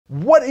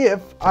what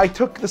if I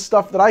took the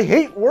stuff that I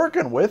hate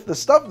working with, the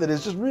stuff that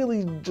is just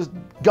really just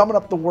gumming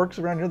up the works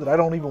around here that I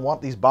don't even want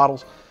these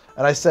bottles,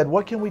 and I said,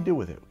 what can we do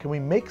with it? Can we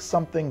make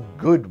something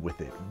good with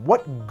it?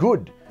 What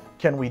good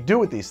can we do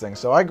with these things?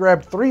 So I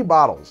grabbed 3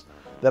 bottles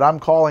that I'm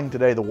calling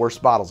today the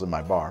worst bottles in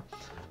my bar.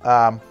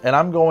 And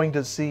I'm going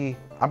to see,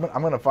 I'm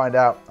going to find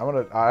out, I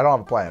don't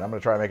have a plan. I'm going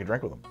to try and make a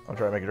drink with them. I'm going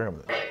to try and make a drink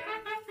with it.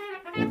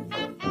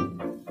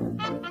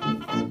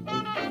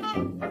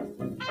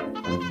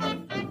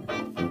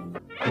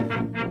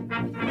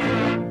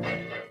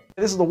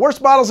 This is the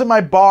worst bottles in my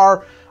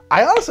bar.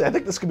 I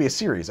think this could be a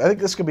series. I think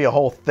this could be a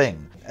whole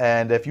thing.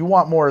 And if you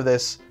want more of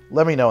this,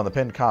 let me know in the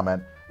pinned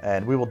comment,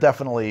 and we will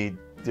definitely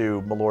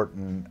do Malort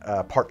in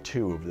part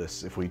 2 of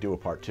this if we do a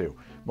part 2.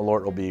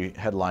 Malort will be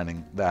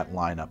headlining that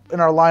lineup. In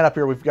our lineup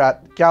here, we've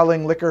got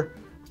Kaoliang liquor,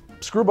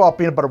 Screwball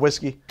peanut butter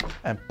whiskey,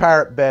 and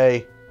Parrot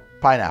Bay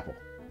pineapple.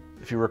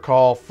 If you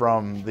recall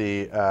from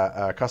the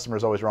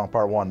Customers Always Wrong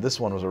part 1, this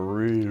one was a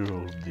real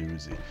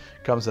doozy.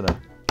 Comes in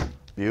a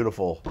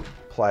beautiful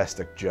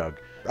plastic jug.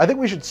 I think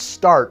we should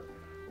start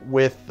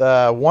with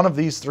one of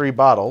these 3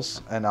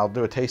 bottles, and I'll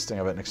do a tasting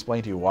of it and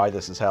explain to you why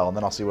this is hell, and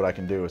then I'll see what I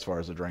can do as far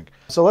as a drink.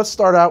 So let's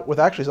start out with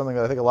actually something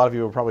that I think a lot of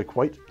you are probably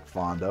quite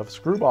fond of,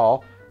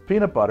 Screwball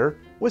peanut butter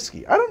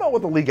whiskey. I don't know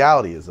what the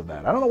legality is of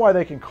that. I don't know why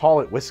they can call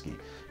it whiskey,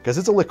 because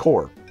it's a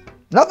liqueur.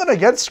 Nothing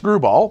against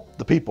Screwball,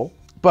 the people,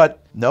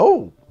 but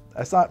no,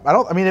 that's not,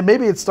 I mean,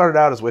 maybe it started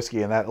out as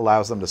whiskey and that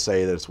allows them to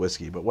say that it's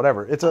whiskey, but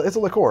whatever. It's a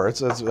liqueur.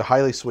 It's a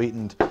highly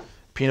sweetened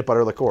peanut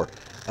butter liqueur.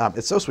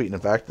 It's so sweet, in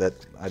fact, that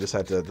I just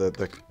had to,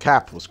 the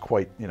cap was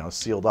quite,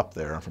 sealed up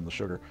there from the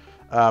sugar.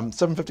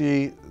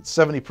 750,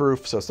 70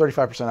 proof, so it's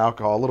 35%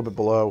 alcohol, a little bit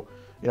below.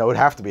 It would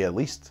have to be at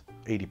least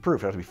 80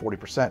 proof. It would have to be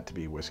 40% to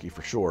be whiskey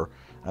for sure.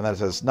 And that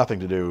has nothing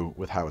to do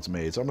with how it's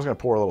made. So I'm just gonna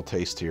pour a little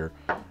taste here.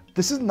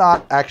 This is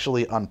not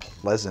actually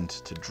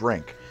unpleasant to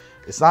drink.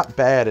 It's not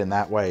bad in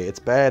that way. It's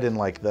bad in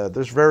like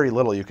there's very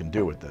little you can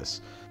do with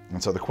this.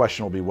 And so the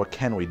question will be, what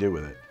can we do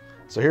with it?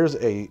 So here's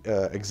a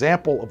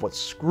example of what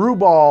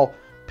Screwball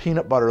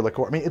peanut butter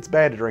liqueur, I mean, it's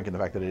bad to drink in the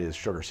fact that it is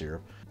sugar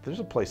syrup. There's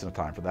a place and a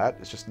time for that.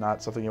 It's just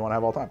not something you want to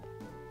have all the time.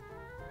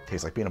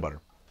 Tastes like peanut butter.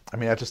 I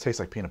mean, that just tastes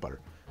like peanut butter.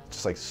 It's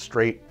just like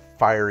straight,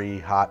 fiery,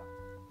 hot,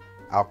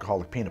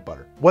 alcoholic peanut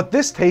butter. What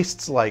this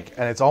tastes like,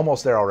 and it's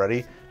almost there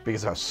already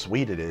because of how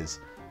sweet it is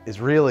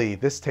really,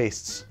 this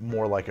tastes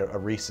more like a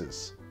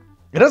Reese's.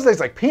 It doesn't taste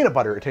like peanut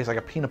butter, it tastes like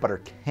a peanut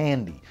butter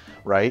candy,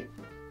 right?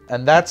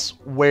 And that's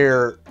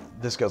where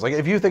this goes. Like,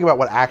 if you think about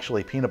what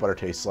actually peanut butter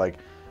tastes like,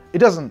 it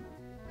doesn't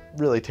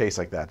really taste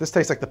like that. This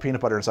tastes like the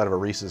peanut butter inside of a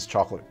Reese's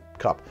chocolate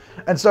cup.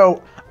 And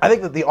so I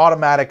think that the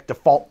automatic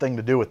default thing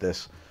to do with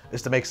this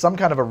is to make some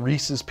kind of a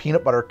Reese's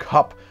peanut butter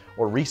cup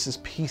or Reese's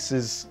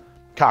Pieces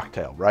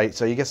cocktail, right?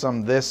 So you get some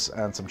of this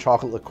and some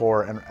chocolate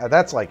liqueur, and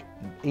that's like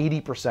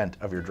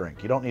 80% of your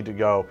drink. You don't need to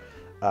go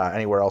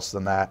anywhere else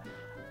than that.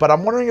 But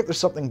I'm wondering if there's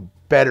something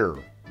better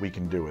we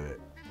can do with it.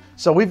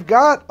 So we've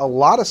got a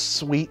lot of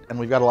sweet and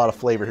we've got a lot of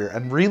flavor here,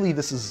 and really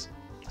this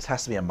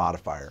has to be a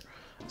modifier.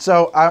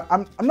 So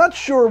I'm not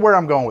sure where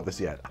I'm going with this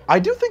yet. I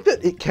do think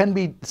that it can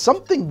be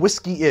something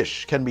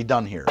whiskey-ish can be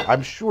done here.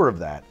 I'm sure of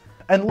that.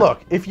 And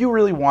look, if you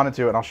really wanted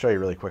to, and I'll show you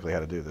really quickly how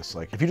to do this.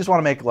 Like, if you just want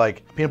to make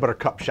like peanut butter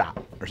cup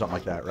shot or something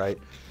like that, right?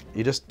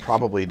 You just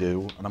probably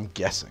do, and I'm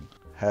guessing,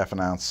 half an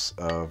ounce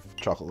of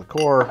chocolate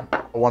liqueur,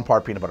 1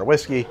 part peanut butter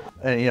whiskey,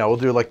 and we'll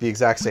do like the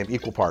exact same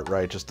equal part,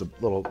 right? Just a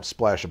little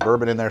splash of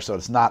bourbon in there so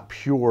it's not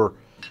pure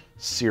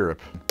syrup.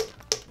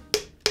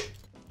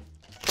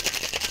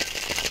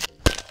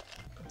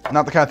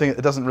 Not the kind of thing,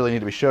 it doesn't really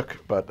need to be shook,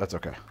 but that's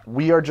okay.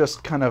 We are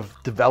just kind of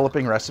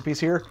developing recipes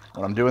here.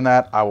 When I'm doing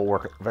that, I will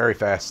work very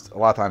fast. A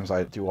lot of times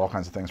I do all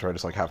kinds of things where I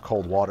just like have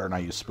cold water and I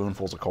use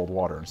spoonfuls of cold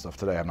water and stuff.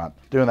 Today I'm not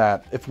doing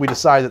that. If we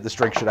decide that this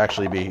drink should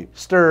actually be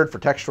stirred for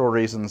textural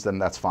reasons, then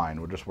that's fine.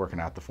 We're just working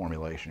out the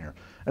formulation here.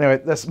 Anyway,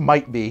 this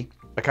might be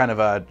a kind of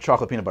a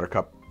chocolate peanut butter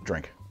cup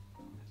drink.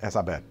 That's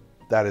not bad.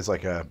 That is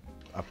like a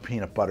chocolate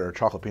peanut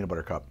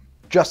butter cup.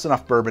 Just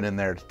enough bourbon in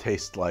there to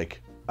taste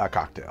like a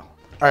cocktail.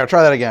 All right, I'll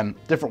try that again,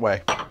 different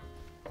way.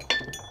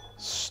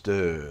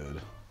 Stirred.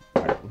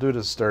 All right, we'll do it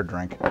as a stirred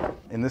drink.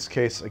 In this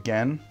case,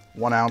 again,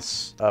 1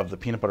 ounce of the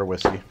peanut butter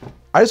whiskey.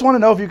 I just want to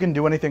know if you can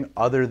do anything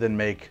other than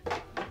make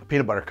a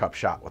peanut butter cup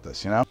shot with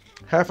this,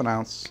 Half an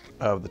ounce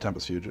of the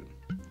Tempus Fugit.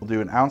 We'll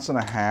do 1.5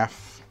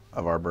 ounces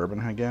of our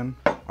bourbon again.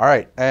 All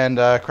right, and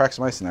crack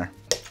some ice in there.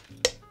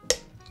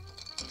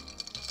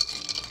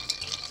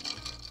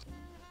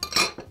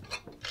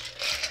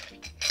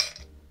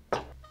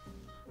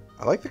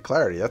 I like the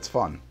clarity, that's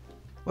fun.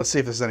 Let's see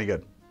if this is any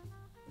good.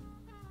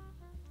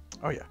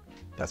 Oh yeah,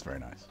 that's very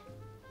nice.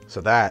 So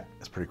that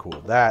is pretty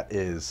cool. That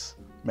is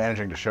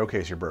managing to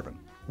showcase your bourbon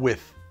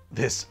with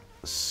this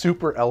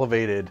super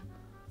elevated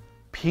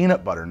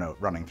peanut butter note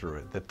running through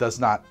it that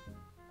does not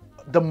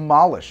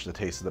demolish the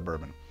taste of the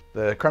bourbon.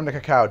 The creme de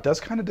cacao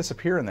does kind of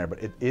disappear in there,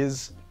 but it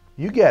is,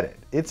 you get it.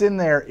 It's in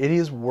there, it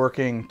is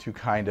working to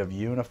kind of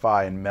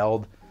unify and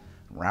meld,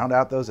 round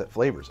out those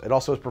flavors. It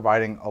also is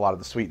providing a lot of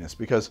the sweetness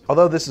because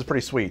although this is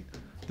pretty sweet,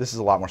 This is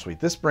a lot more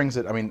sweet. This brings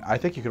it, I mean, I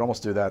think you could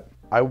almost do that.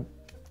 I'm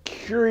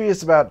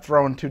curious about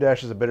throwing 2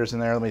 dashes of bitters in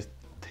there. Let me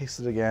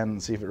taste it again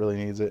and see if it really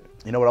needs it.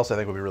 You know what else I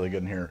think would be really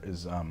good in here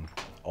is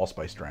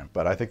allspice dram.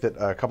 But I think that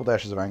a couple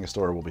dashes of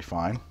Angostura will be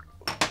fine.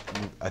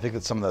 I think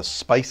that some of the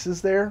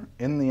spices there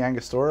in the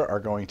Angostura are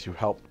going to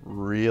help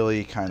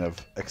really kind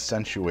of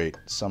accentuate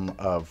some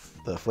of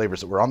the flavors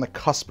that we're on the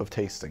cusp of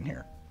tasting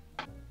here.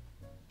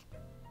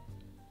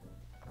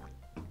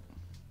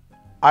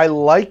 I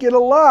like it a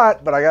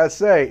lot, but I gotta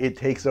say, it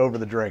takes over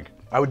the drink.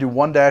 I would do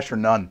 1 dash or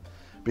none,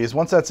 because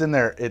once that's in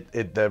there,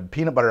 the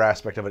peanut butter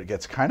aspect of it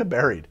gets kind of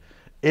buried.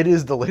 It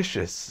is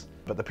delicious,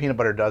 but the peanut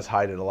butter does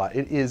hide it a lot.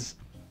 It's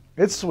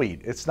sweet.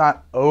 It's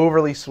not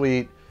overly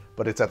sweet,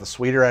 but it's at the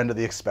sweeter end of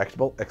the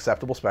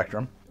acceptable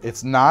spectrum.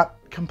 It's not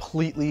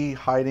completely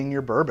hiding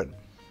your bourbon.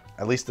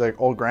 At least the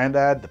old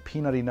Grandad, the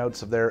peanutty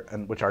notes of there,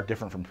 and which are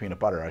different from peanut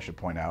butter, I should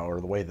point out, or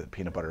the way that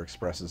peanut butter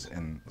expresses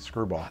in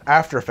Screwball.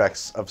 After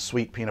effects of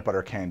sweet peanut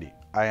butter candy.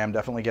 I am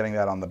definitely getting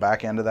that on the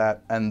back end of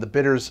that, and the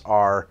bitters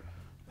are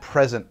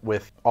present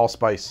with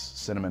allspice,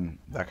 cinnamon,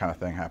 that kind of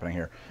thing happening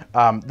here.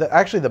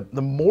 Actually,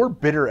 the more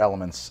bitter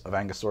elements of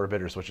Angostura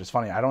bitters, which is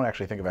funny, I don't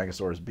actually think of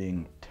Angostura as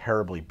being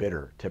terribly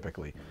bitter,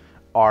 typically,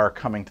 are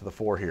coming to the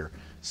fore here.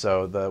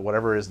 So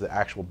whatever is the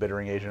actual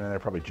bittering agent in there,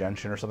 probably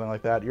gentian or something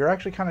like that, you're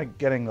actually kind of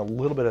getting a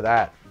little bit of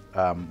that,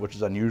 which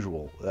is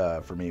unusual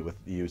for me with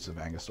the use of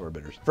Angostura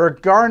bitters. For a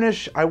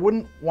garnish, I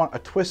wouldn't want a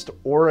twist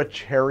or a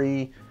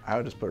cherry. I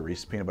would just put a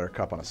Reese's peanut butter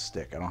cup on a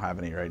stick. I don't have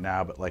any right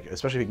now, but like,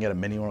 especially if you can get a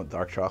mini one with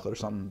dark chocolate or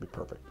something, it'd be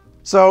perfect.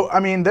 So, I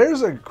mean,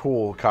 there's a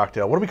cool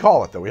cocktail. What do we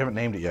call it though? We haven't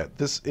named it yet.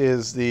 This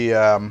is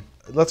the,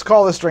 let's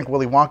call this drink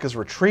Willy Wonka's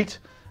Retreat.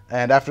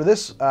 And after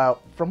this,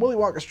 from Willy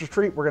Wonka's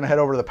Retreat, we're gonna head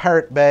over to the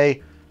Parrot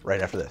Bay right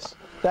after this.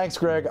 Thanks,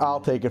 Greg. I'll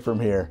take it from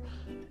here.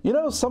 You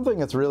know, something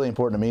that's really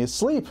important to me is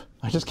sleep.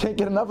 I just can't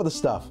get enough of the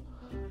stuff.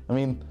 I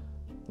mean,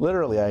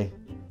 literally, I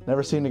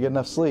never seem to get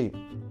enough sleep.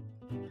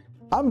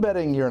 I'm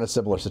betting you're in a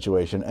similar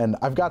situation, and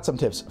I've got some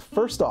tips.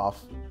 First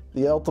off,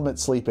 the ultimate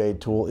sleep aid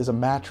tool is a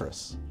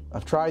mattress.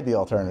 I've tried the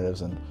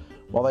alternatives, and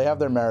while they have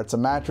their merits, a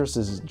mattress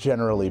is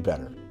generally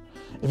better.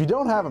 If you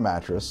don't have a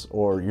mattress,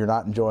 or you're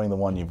not enjoying the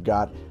one you've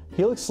got,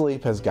 Helix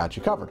Sleep has got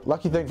you covered.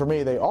 Lucky thing for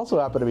me, they also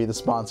happen to be the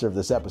sponsor of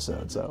this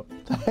episode, so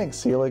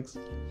thanks, Helix.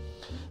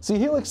 See,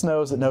 Helix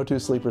knows that no two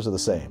sleepers are the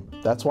same.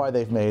 That's why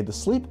they've made the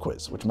Sleep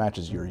Quiz, which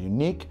matches your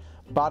unique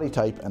body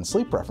type and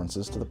sleep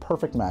preferences to the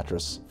perfect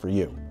mattress for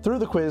you. Through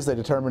the quiz, they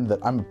determined that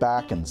I'm a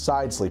back and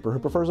side sleeper who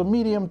prefers a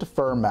medium to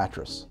firm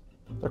mattress.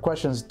 Their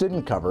questions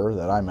didn't cover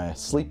that I'm a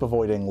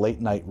sleep-avoiding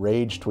late-night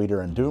rage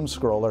tweeter and doom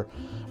scroller,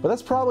 but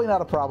that's probably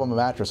not a problem a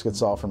mattress could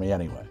solve for me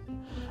anyway.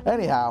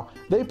 Anyhow,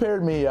 they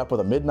paired me up with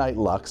a Midnight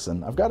Luxe,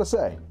 and I've got to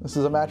say, this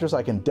is a mattress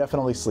I can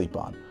definitely sleep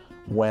on,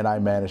 when I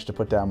manage to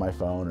put down my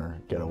phone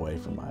or get away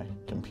from my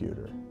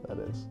computer, that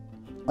is.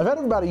 I've had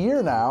it about a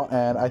year now,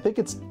 and I think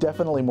it's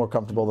definitely more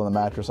comfortable than the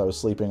mattress I was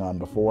sleeping on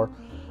before.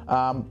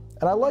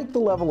 And I like the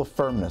level of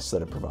firmness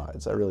that it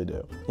provides, I really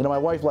do. You know, my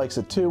wife likes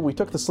it too. We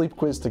took the sleep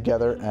quiz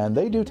together, and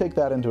they do take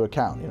that into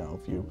account, you know,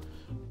 if you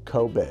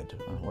co-bed,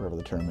 or whatever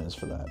the term is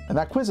for that. And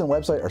that quiz and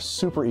website are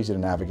super easy to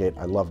navigate.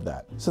 I love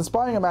that. Since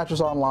buying a mattress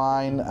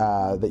online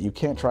that you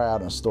can't try out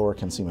in a store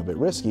can seem a bit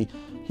risky,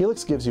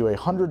 Helix gives you a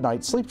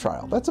 100-night sleep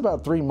trial. That's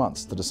about 3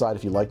 months to decide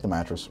if you like the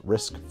mattress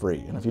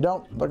risk-free. And if you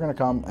don't, they're gonna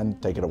come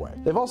and take it away.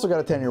 They've also got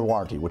a 10-year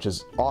warranty, which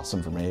is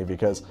awesome for me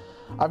because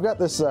I've got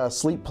this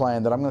sleep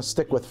plan that I'm gonna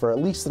stick with for at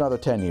least another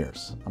 10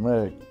 years. I'm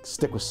gonna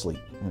stick with sleep.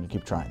 I'm gonna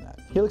keep trying that.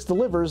 Helix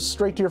delivers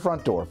straight to your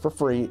front door for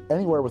free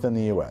anywhere within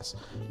the US.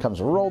 It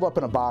comes rolled up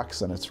in a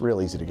box and it's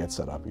real easy to get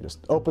set up. You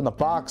just open the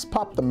box,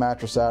 pop the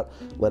mattress out,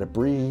 let it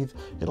breathe,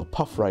 it'll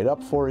puff right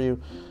up for you.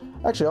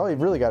 Actually, all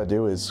you've really got to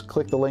do is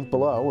click the link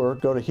below or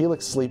go to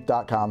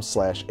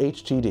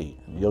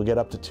helixsleep.com/HTD. You'll get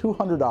up to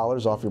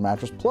 $200 off your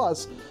mattress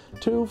plus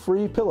 2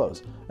 free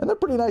pillows. And they're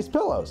pretty nice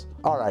pillows.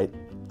 All right,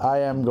 I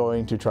am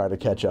going to try to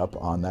catch up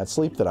on that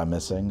sleep that I'm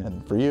missing.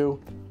 And for you,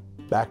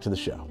 back to the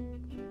show.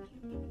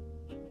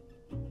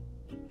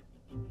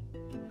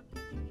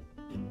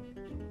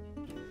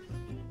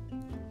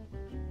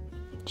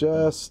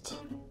 Just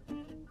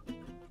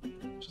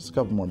a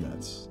couple more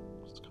minutes.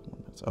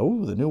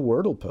 Oh, the new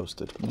Wordle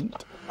posted. Neat.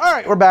 All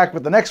right, we're back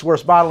with the next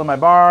worst bottle in my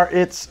bar.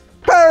 It's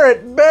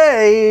Parrot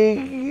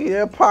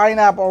Bay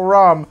Pineapple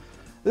Rum.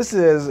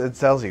 It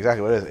tells you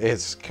exactly what it is.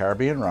 It's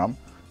Caribbean rum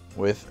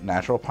with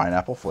natural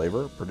pineapple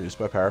flavor produced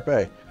by Parrot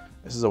Bay.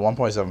 This is a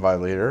 1.75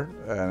 liter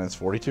and it's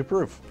 42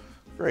 proof.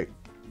 Great.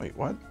 Wait,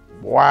 what?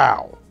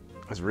 Wow.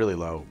 It's really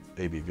low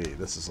ABV.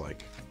 This is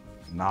like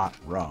not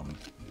rum.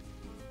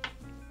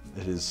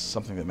 It is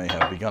something that may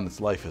have begun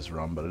its life as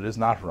rum, but it is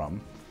not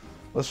rum.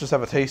 Let's just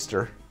have a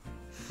taster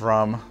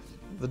from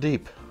the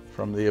deep,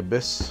 from the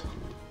abyss,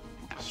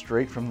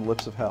 straight from the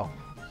lips of hell.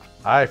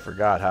 I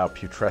forgot how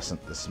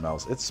putrescent this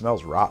smells. It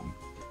smells rotten.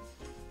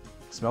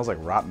 It smells like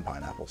rotten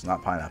pineapples,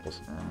 not pineapples.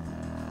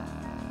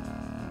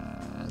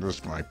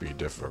 This might be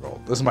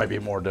difficult. This might be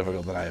more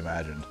difficult than I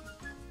imagined.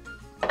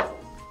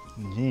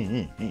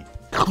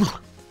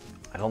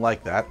 I don't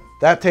like that.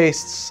 That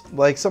tastes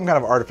like some kind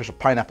of artificial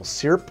pineapple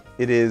syrup.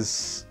 It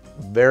is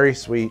very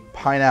sweet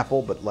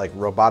pineapple, but like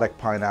robotic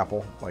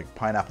pineapple, like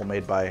pineapple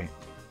made by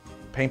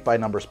paint by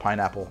numbers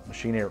pineapple,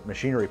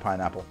 machinery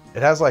pineapple.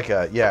 It has like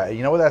a, yeah,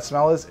 you know what that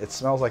smell is? It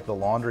smells like the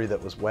laundry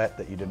that was wet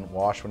that you didn't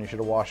wash when you should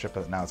have washed it,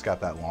 but now it's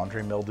got that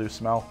laundry mildew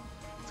smell.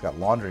 It's got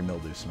laundry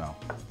mildew smell.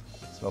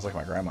 It smells like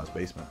my grandma's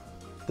basement.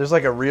 There's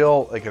like a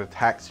real, like it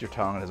attacks your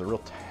tongue. It has a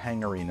real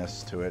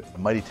tangeriness to it. A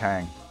mighty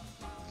tang.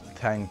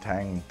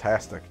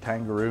 Tang-tastic.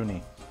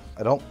 Tangaroony.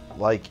 I don't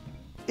like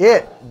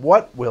it.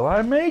 What will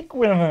I make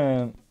with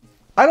it?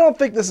 I don't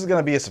think this is going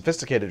to be a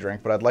sophisticated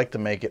drink, but I'd like to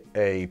make it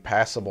a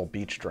passable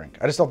beach drink.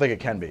 I just don't think it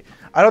can be.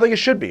 I don't think it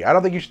should be. I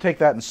don't think you should take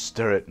that and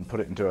stir it and put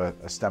it into a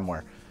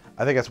stemware.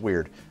 I think that's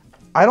weird.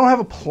 I don't have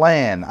a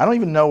plan. I don't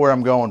even know where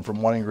I'm going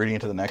from one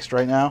ingredient to the next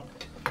right now,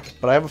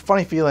 but I have a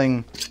funny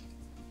feeling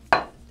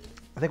I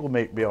think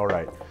we'll be all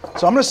right.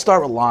 So I'm going to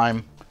start with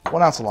lime,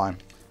 1 ounce of lime,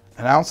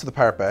 an ounce of the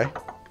Parrot Bay.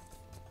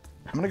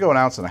 I'm going to go 1.5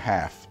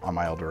 ounces on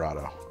my El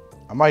Dorado.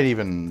 I might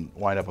even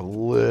wind up a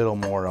little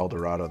more El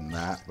Dorado than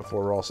that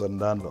before we're all said and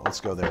done, but let's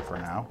go there for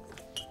now.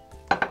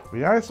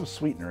 We added some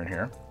sweetener in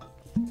here.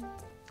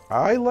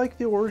 I like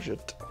the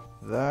orgeat.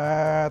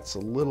 That's a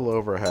little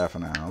over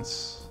 1/2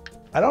 ounce.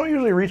 I don't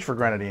usually reach for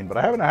grenadine, but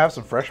I happen to have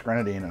some fresh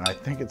grenadine, and I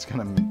think it's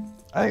gonna be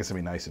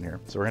nice in here.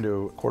 So we're gonna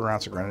do a 1/4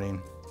 ounce of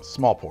grenadine,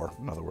 small pour,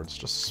 in other words,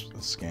 just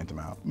a scant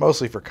amount,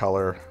 mostly for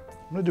color.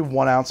 I'm gonna do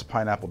 1 ounce of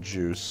pineapple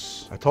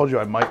juice. I told you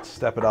I might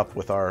step it up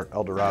with our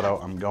El Dorado.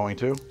 I'm going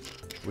to.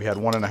 We had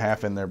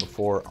 1.5 in there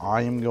before.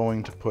 I am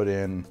going to put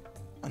in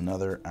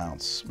another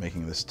ounce,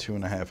 making this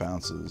 2.5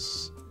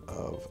 ounces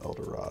of El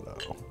Dorado.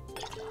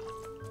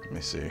 Let me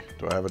see.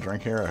 Do I have a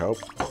drink here? I hope.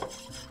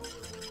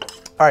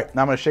 All right,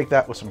 now I'm gonna shake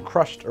that with some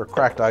crushed or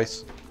cracked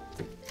ice.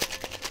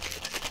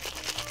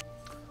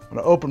 I'm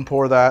gonna open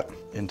pour that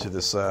into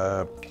this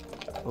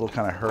little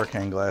kind of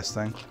hurricane glass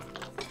thing.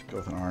 Go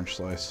with an orange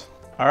slice.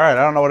 All right,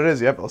 I don't know what it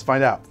is yet, but let's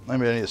find out.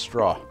 Maybe I need a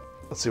straw.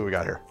 Let's see what we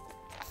got here.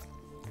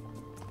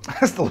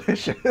 That's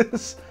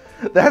delicious.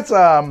 That's,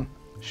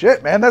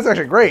 shit, man, that's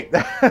actually great.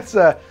 That's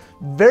a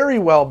very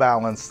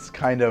well-balanced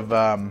kind of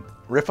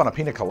riff on a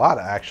pina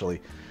colada,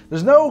 actually.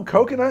 There's no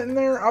coconut in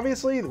there,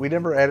 obviously. We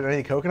never added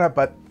any coconut,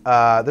 but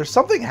there's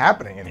something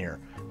happening in here.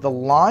 The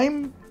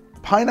lime,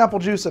 pineapple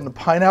juice, and the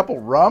pineapple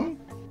rum,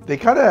 they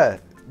kind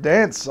of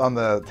dance on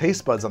the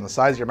taste buds on the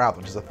sides of your mouth,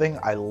 which is a thing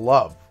I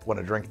love when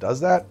a drink does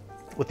that.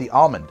 With the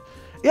almond.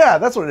 Yeah,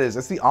 that's what it is.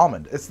 It's the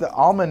almond. It's the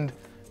almond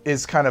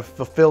is kind of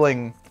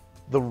fulfilling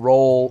the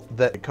role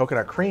that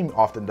coconut cream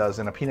often does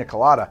in a pina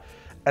colada.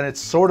 And it's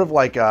sort of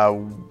like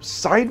a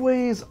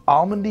sideways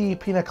almondy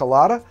pina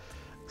colada.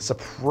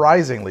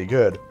 Surprisingly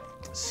good.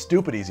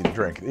 Stupid easy to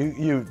drink.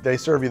 They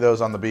serve you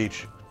those on the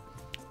beach.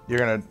 You're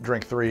gonna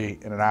drink 3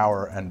 in an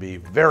hour and be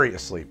very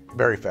asleep,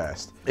 very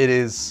fast. It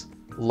is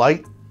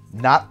light,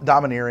 not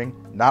domineering,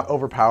 not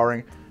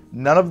overpowering.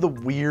 None of the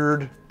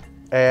weird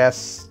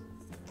ass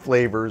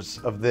flavors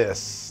of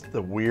this,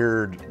 the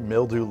weird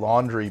mildew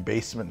laundry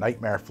basement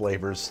nightmare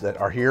flavors that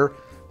are here,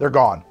 they're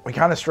gone. We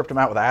kind of stripped them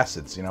out with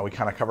acids, you know, we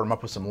kind of covered them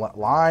up with some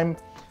lime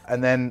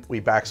and then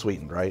we back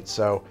sweetened, right?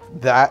 So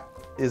that's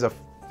not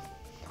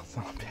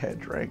a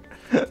bad drink.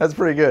 That's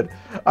pretty good.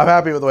 I'm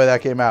happy with the way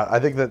that came out. I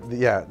think that,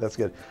 yeah, that's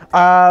good.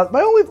 My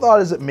only thought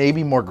is that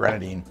maybe more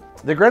grenadine.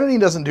 The grenadine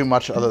doesn't do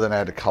much other than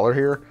add a color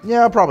here.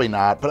 Yeah, probably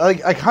not. But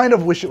I kind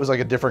of wish it was like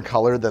a different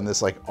color than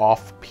this like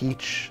off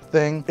peach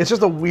thing. It's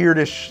just a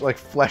weirdish like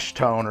flesh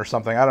tone or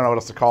something. I don't know what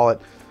else to call it,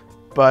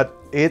 but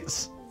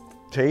it's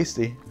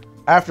tasty.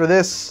 After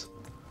this,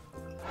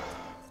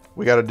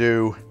 we got to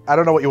do, I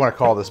don't know what you want to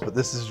call this, but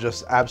this is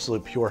just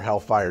absolute pure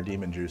hellfire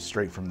demon juice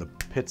straight from the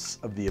pits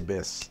of the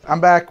abyss. I'm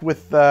back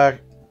with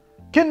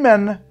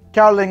Kinmen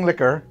Kaoliang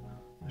liquor,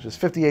 which is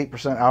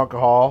 58%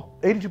 alcohol,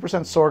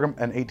 82% sorghum,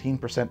 and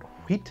 18%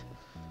 wheat.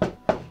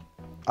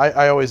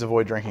 I always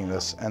avoid drinking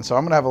this, and so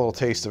I'm gonna have a little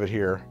taste of it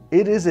here.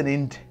 It is an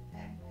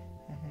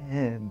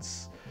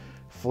intense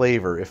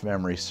flavor, if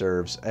memory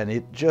serves, and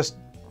it just,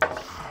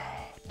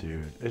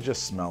 dude, it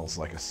just smells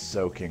like a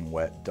soaking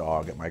wet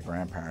dog at my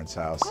grandparents'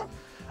 house.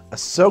 A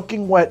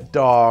soaking wet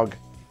dog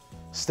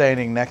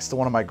standing next to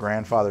one of my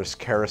grandfather's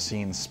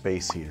kerosene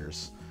space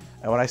heaters.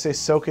 And when I say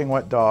soaking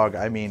wet dog,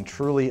 I mean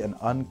truly an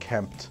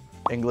unkempt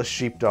English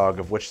sheepdog,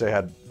 of which they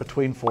had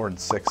between 4 and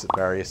 6 at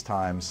various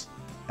times,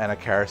 and a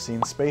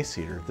kerosene space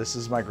heater. This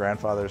is my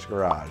grandfather's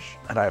garage,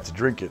 and I have to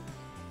drink it.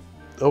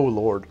 Oh,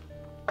 Lord.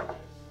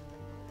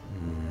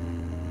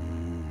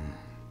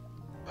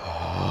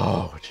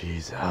 Oh,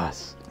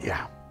 Jesus.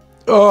 Yeah.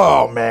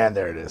 Oh, man,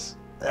 there it is.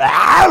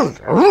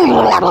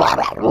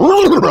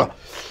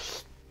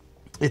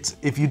 It's,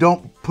 if you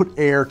don't put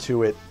air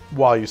to it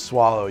while you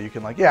swallow, you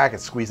can like, yeah, I can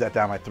squeeze that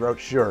down my throat,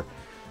 sure.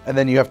 And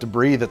then you have to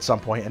breathe at some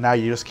point, and now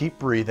you just keep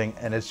breathing,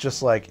 and it's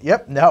just like,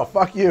 yep, no,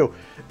 fuck you.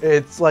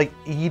 It's like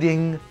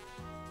eating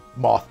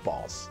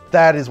mothballs.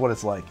 That is what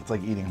it's like. It's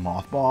like eating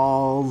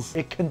mothballs.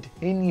 It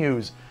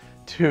continues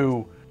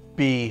to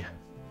be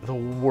the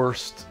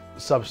worst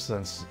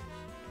substance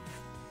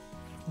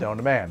known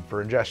to man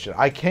for ingestion.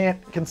 I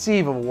can't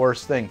conceive of a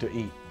worse thing to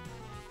eat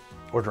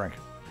or drink.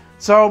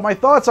 So my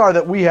thoughts are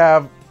that we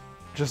have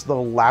just the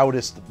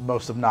loudest,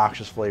 most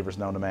obnoxious flavors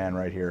known to man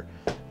right here,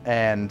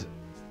 and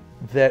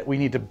that we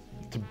need to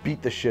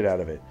beat the shit out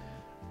of it.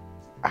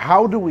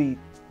 How do we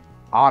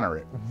honor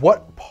it?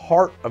 What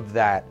part of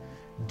that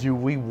do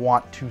we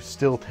want to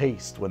still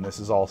taste when this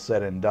is all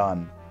said and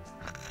done?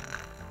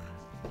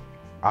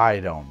 I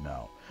don't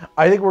know.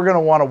 I think we're gonna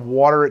want to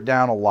water it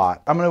down a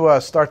lot. I'm gonna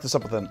start this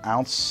up with an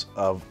ounce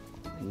of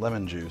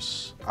lemon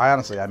juice. I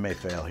may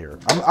fail here.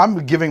 I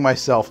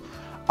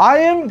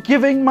am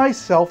giving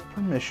myself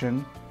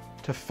permission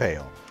to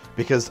fail,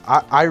 because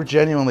I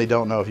genuinely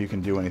don't know if you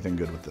can do anything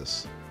good with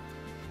this.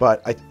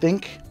 But I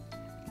think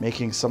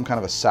making some kind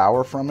of a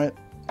sour from it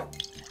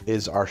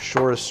is our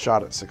surest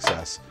shot at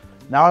success.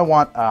 Now I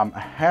want a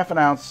half an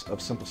ounce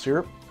of simple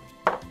syrup.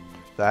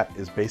 That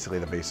is basically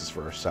the basis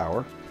for our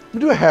sour. I'm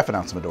gonna do a half an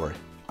ounce of Midori.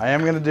 I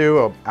am gonna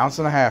do an ounce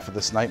and a half of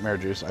this nightmare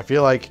juice. I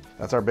feel like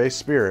that's our base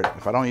spirit.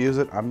 If I don't use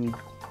it, I'm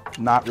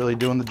not really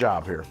doing the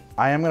job here.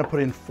 I am gonna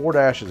put in 4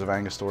 dashes of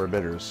Angostura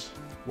bitters.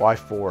 Why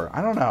 4?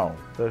 I don't know.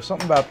 There's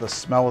something about the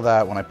smell of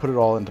that when I put it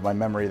all into my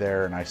memory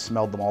there and I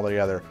smelled them all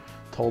together,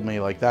 told me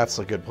like that's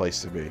a good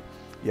place to be.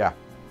 Yeah.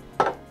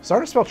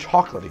 Starting to smell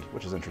chocolatey,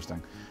 which is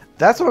interesting.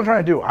 That's what I'm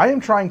trying to do. I am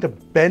trying to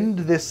bend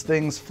this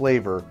thing's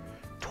flavor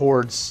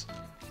towards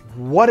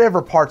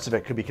whatever parts of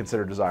it could be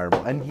considered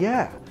desirable. And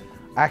yeah,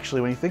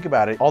 actually, when you think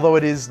about it, although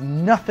it is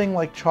nothing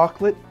like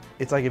chocolate,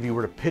 it's like if you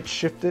were to pitch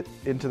shift it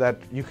into that,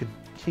 you could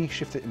key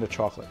shift it into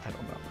chocolate. I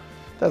don't know.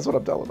 That's what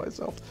I'm telling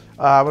myself.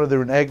 I'm gonna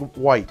do an egg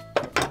white.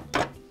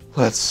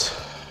 Let's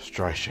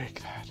dry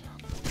shake that.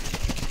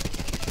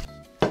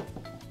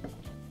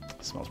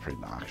 It smells pretty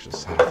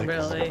noxious. I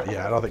don't think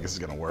I don't think this is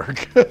gonna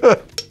work.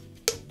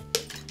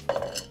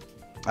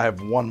 I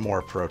have one more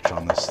approach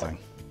on this thing.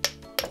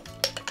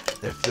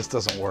 If this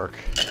doesn't work,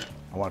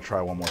 I want to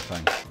try one more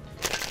thing.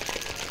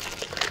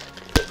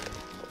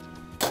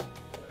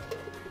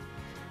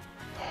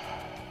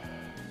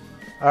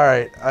 All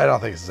right, I don't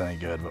think this is any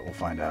good, but we'll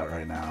find out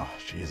right now.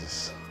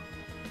 Jesus.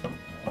 Oh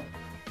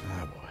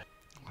boy.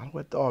 A lot of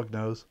wet dog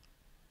nose.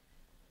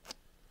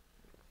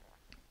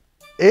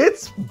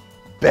 It's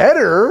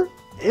better.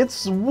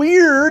 It's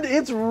weird.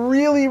 It's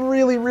really,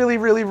 really, really,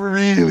 really,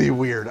 really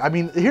weird. I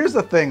mean, here's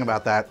the thing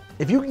about that.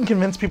 If you can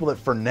convince people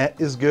that Fernet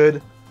is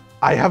good,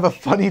 I have a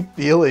funny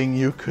feeling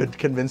you could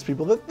convince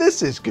people that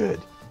this is good.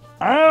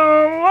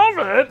 I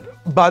love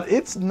it. But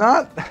it's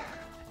not,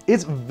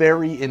 it's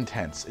very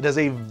intense. It has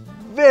a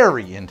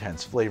very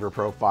intense flavor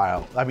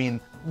profile. I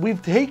mean,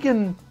 we've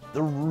taken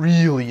the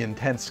really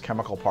intense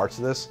chemical parts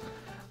of this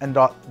and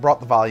brought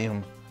the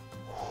volume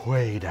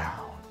way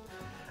down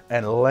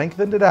and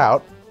lengthened it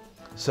out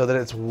so that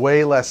it's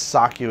way less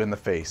sock you in the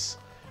face.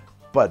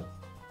 But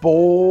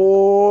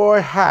boy,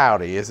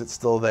 howdy, is it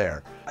still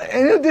there.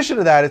 In addition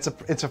to that,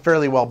 it's a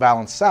fairly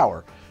well-balanced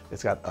sour.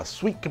 It's got a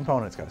sweet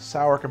component, it's got a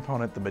sour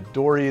component, the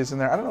Midori is in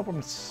there. I don't know if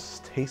I'm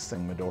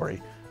tasting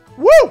Midori.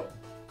 Woo!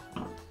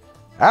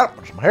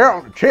 Some hair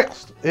on the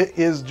chest. It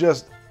is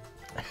just...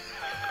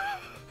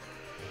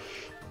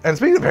 And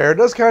speaking of hair, it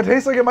does kind of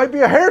taste like it might be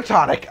a hair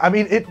tonic. I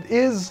mean,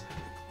 it's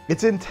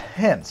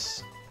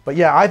intense. But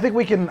yeah, I think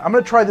we can, I'm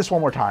gonna try this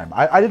one more time.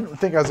 I didn't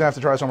think I was gonna have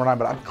to try this one more time,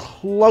 but I'm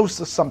close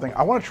to something.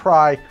 I wanna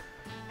try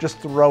just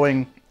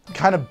throwing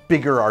kind of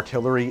bigger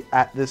artillery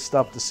at this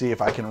stuff to see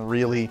if I can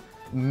really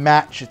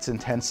match its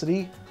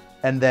intensity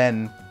and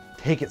then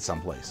take it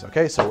someplace,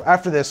 okay? So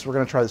after this, we're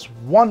gonna try this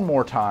one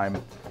more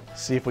time,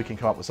 see if we can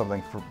come up with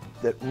something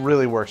that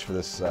really works for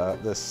this,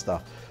 this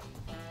stuff.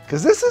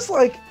 Because this is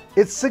like,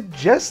 it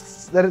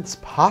suggests that it's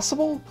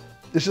possible,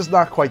 it's just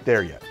not quite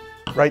there yet,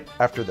 right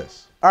after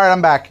this. All right,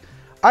 I'm back.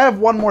 I have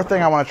one more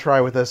thing I want to try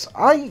with this.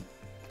 I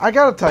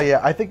gotta tell you,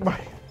 I think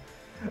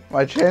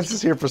my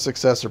chances here for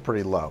success are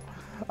pretty low.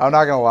 I'm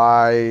not gonna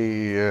lie,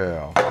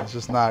 yeah, it's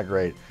just not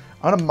great.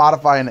 I'm gonna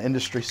modify an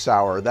industry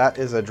sour. That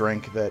is a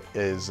drink that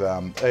is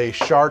a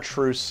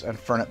chartreuse and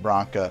Fernet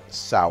Branca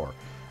sour.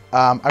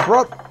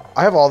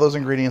 I have all those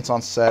ingredients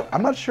on set.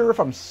 I'm not sure if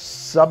I'm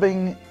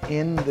subbing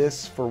in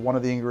this for one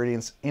of the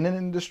ingredients in an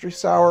industry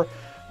sour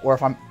or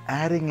if I'm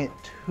adding it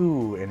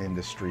to an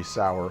industry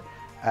sour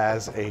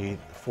as a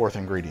fourth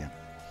ingredient.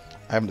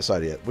 I haven't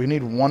decided yet. We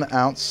need 1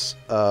 ounce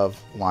of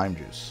lime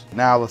juice.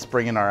 Now let's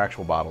bring in our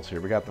actual bottles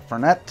here. We got the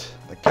Fernet,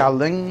 the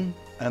Kaoliang,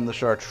 and the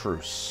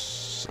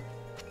chartreuse.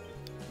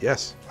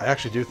 Yes, I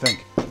actually do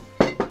think.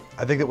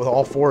 I think that with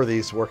all 4 of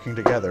these working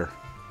together,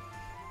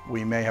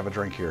 we may have a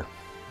drink here.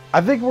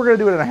 I think we're gonna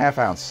do it in a ½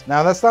 ounce.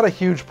 Now that's not a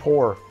huge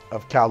pour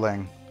of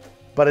Kaoliang,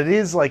 but it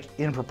is like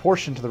in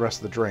proportion to the rest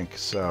of the drink,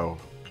 so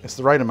it's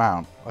the right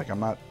amount. Like I'm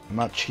not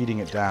cheating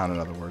it down, in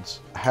other words.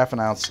 ½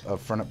 ounce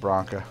of Fernet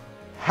Branca,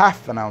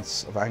 ½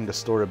 ounce of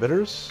Angostura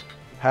bitters,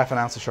 ½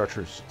 ounce of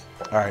chartreuse.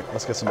 All right,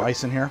 let's get some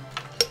ice in here.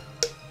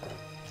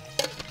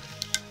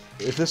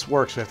 If this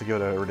works, we have to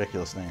give it a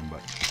ridiculous name,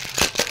 but.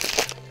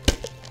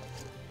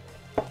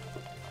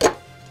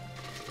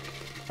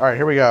 All right,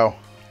 here we go.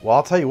 Well,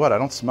 I'll tell you what, I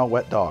don't smell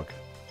wet dog.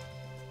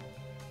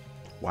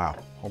 Wow,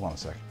 Hold on a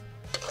second.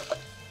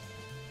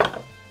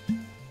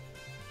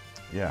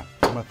 Yeah,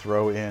 I'm gonna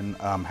throw in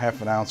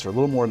half an ounce or a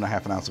little more than a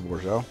half an ounce of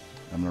orgeat.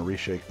 I'm gonna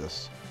reshake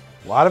this.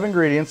 A lot of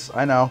ingredients,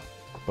 I know,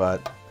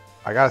 but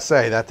I gotta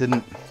say that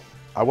didn't,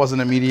 I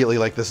wasn't immediately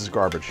like, this is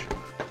garbage.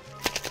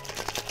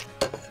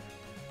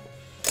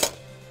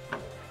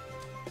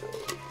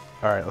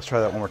 All right, let's try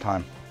that one more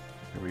time.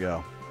 Here we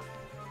go.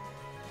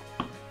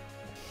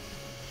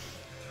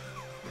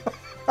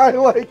 I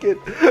like it.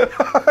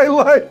 I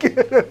like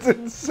it. It's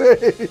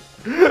insane.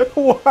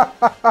 Wow.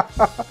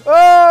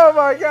 Oh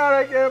my God,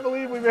 I can't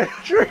believe we made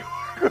a drink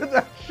work with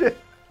that shit.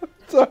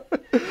 Sorry.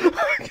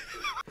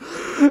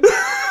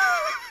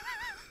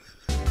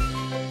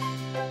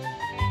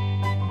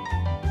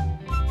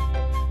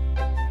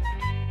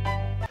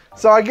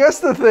 So I guess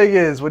the thing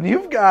is, when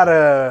you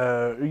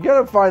gotta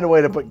find a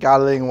way to put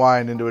Kaoliang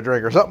wine into a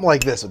drink or something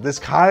like this, with this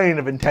kind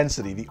of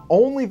intensity, the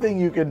only thing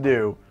you can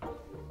do,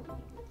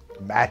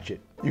 match it.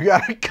 You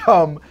gotta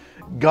come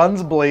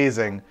guns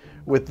blazing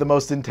with the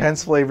most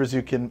intense flavors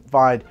you can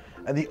find,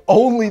 and the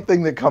only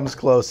thing that comes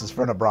close is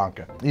Fernet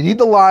Branca. You need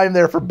the lime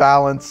there for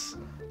balance.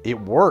 It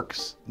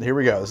works. Here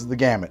we go. This is the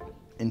gamut.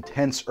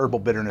 Intense herbal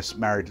bitterness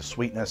married to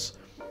sweetness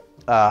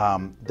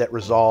that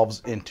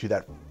resolves into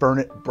that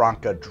Fernet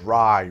Branca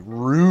dry,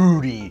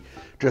 rooty,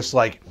 just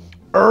like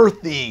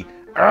earthy,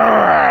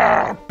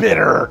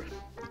 bitter.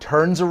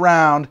 Turns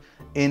around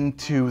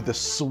into the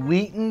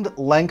sweetened,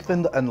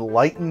 lengthened, and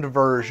lightened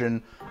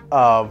version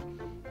of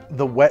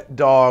the wet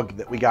dog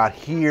that we got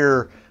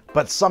here.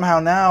 But somehow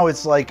now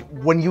it's like,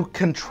 when you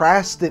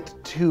contrast it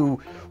to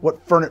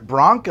what Fernet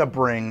Branca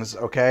brings,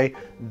 okay,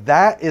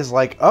 that is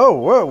like, oh,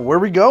 whoa, where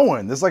are we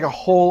going? There's like a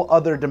whole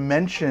other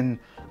dimension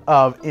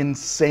of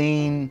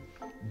insane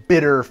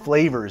bitter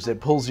flavors.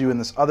 It pulls you in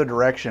this other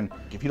direction.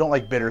 If you don't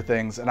like bitter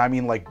things, and I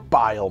mean like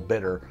bile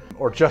bitter,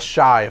 or just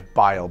shy of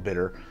bile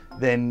bitter,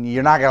 then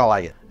you're not gonna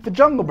like it. If the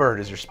Jungle Bird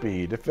is your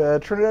speed, if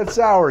Trinidad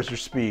Sour is your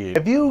speed,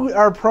 if you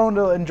are prone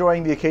to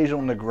enjoying the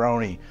occasional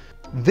Negroni,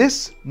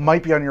 this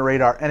might be on your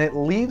radar, and it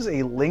leaves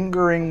a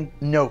lingering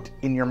note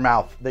in your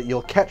mouth that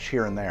you'll catch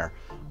here and there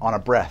on a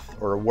breath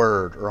or a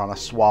word or on a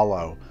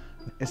swallow.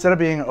 Instead of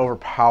being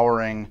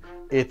overpowering,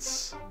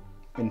 it's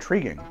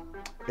intriguing.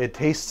 It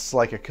tastes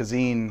like a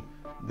cuisine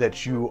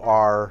that you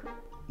are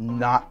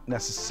not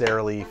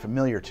necessarily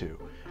familiar to.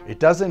 It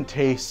doesn't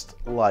taste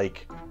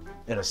like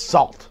an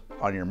assault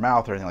on your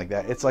mouth or anything like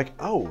that. It's like,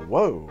 oh,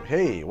 whoa,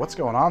 hey, what's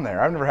going on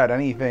there? I've never had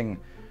anything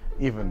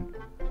even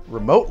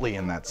remotely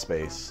in that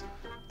space.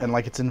 And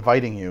like, it's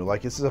inviting you,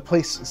 like this is a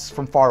place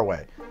from far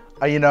away.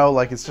 You know,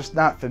 like it's just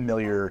not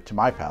familiar to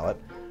my palate,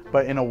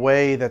 but in a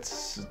way that's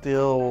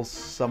still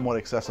somewhat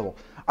accessible.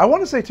 I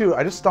want to say too,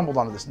 I just stumbled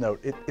onto this note.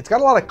 It's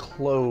got a lot of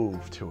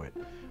clove to it.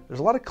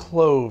 There's a lot of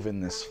clove in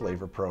this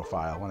flavor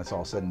profile when it's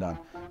all said and done.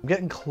 I'm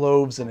getting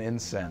cloves and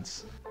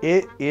incense.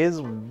 It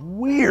is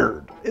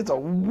weird. It's a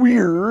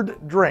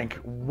weird drink.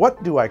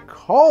 What do I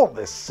call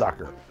this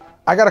sucker?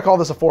 I gotta call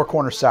this a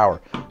four-corner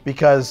sour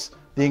because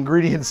the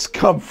ingredients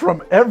come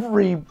from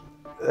every,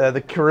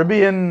 the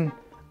Caribbean,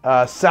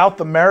 South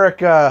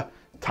America,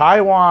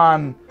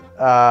 Taiwan,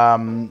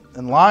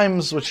 and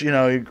limes, which, you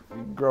know, you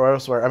grow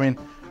elsewhere. I mean,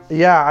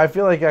 yeah, I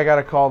feel like I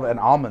gotta call it, and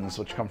almonds,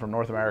 which come from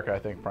North America, I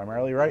think,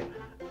 primarily, right?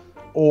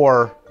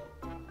 Or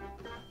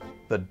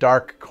the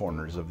dark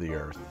corners of the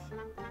earth.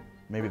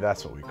 Maybe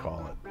that's what we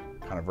call it.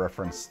 Kind of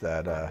reference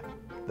that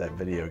that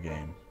video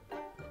game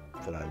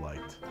that I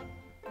liked.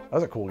 That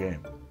was a cool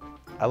game.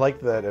 I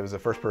liked that it was a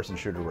first-person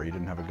shooter where you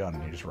didn't have a gun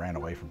and you just ran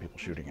away from people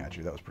shooting at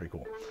you. That was pretty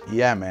cool.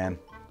 Yeah, man.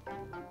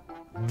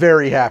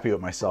 Very happy with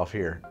myself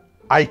here.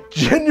 I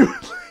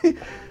genuinely...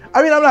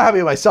 I mean, I'm not happy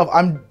with myself.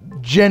 I'm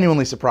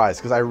genuinely surprised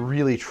because I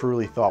really,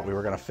 truly thought we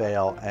were going to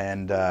fail.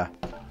 And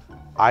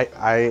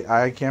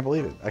I can't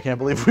believe it. I can't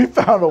believe we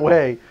found a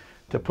way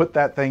to put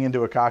that thing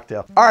into a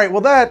cocktail. All right,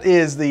 well, that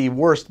is the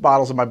worst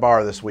bottles in my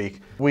bar this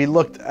week. We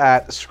looked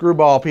at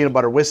Screwball Peanut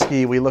Butter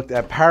Whiskey. We looked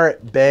at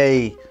Parrot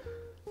Bay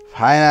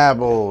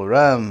Pineapple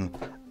Rum.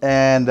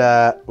 And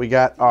we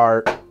got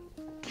our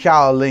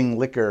Kaoliang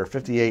liquor,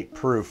 58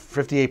 proof,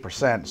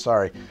 58%,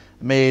 sorry.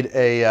 Made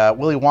a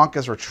Willy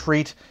Wonka's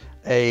Retreat,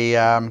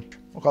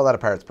 we'll call that a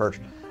Parrot's Perch.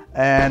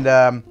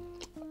 And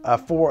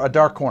for a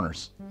Dark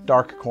Corners.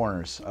 Dark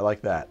Corners, I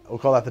like that. We'll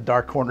call that the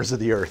Dark Corners of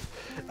the Earth.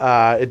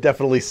 It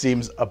definitely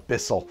seems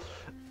abyssal.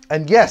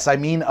 And yes, I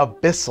mean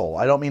abyssal.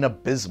 I don't mean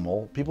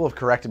abysmal. People have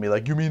corrected me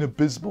like, you mean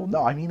abysmal?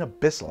 No, I mean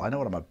abyssal. I know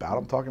what I'm about.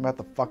 I'm talking about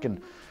the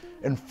fucking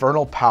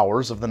infernal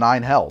powers of the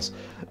 9 hells.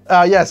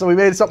 Yeah, so we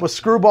made something with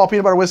Screwball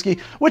Peanut Butter Whiskey,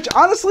 which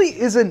honestly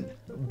isn't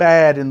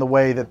bad in the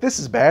way that this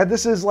is bad.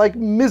 This is like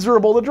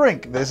miserable to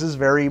drink. This is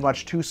very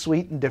much too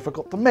sweet and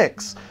difficult to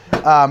mix.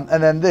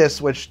 And then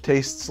this, which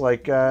tastes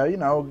like, you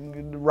know,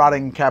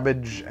 rotting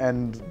cabbage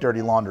and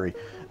dirty laundry.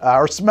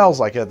 Or smells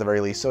like it at the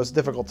very least, so it's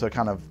difficult to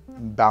kind of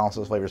balance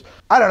those flavors.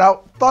 I don't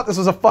know, thought this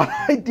was a fun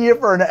idea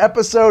for an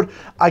episode.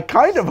 I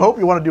kind of hope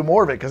you want to do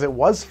more of it because it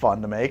was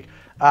fun to make.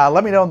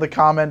 Let me know in the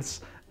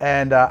comments,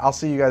 and I'll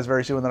see you guys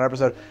very soon in that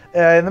episode.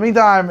 In the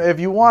meantime, if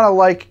you want to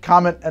like,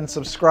 comment, and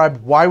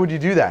subscribe, why would you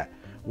do that?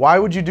 Why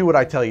would you do what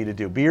I tell you to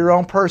do? Be your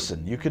own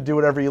person. You could do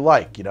whatever you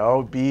like, you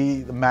know,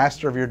 be the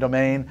master of your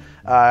domain.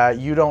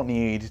 You don't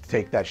need to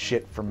take that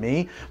shit from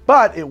me,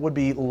 but it would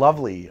be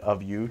lovely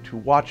of you to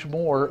watch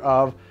more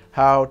of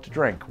How to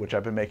Drink, which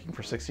I've been making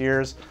for 6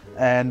 years,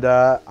 and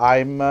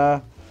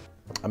I'm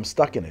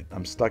stuck in it.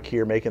 I'm stuck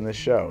here making this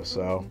show,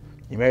 so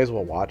you may as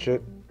well watch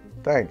it.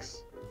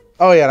 Thanks.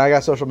 Oh yeah, and I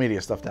got social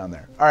media stuff down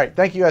there. All right,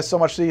 thank you guys so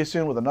much. See you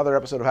soon with another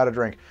episode of How to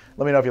Drink.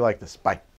 Let me know if you like this. Bye.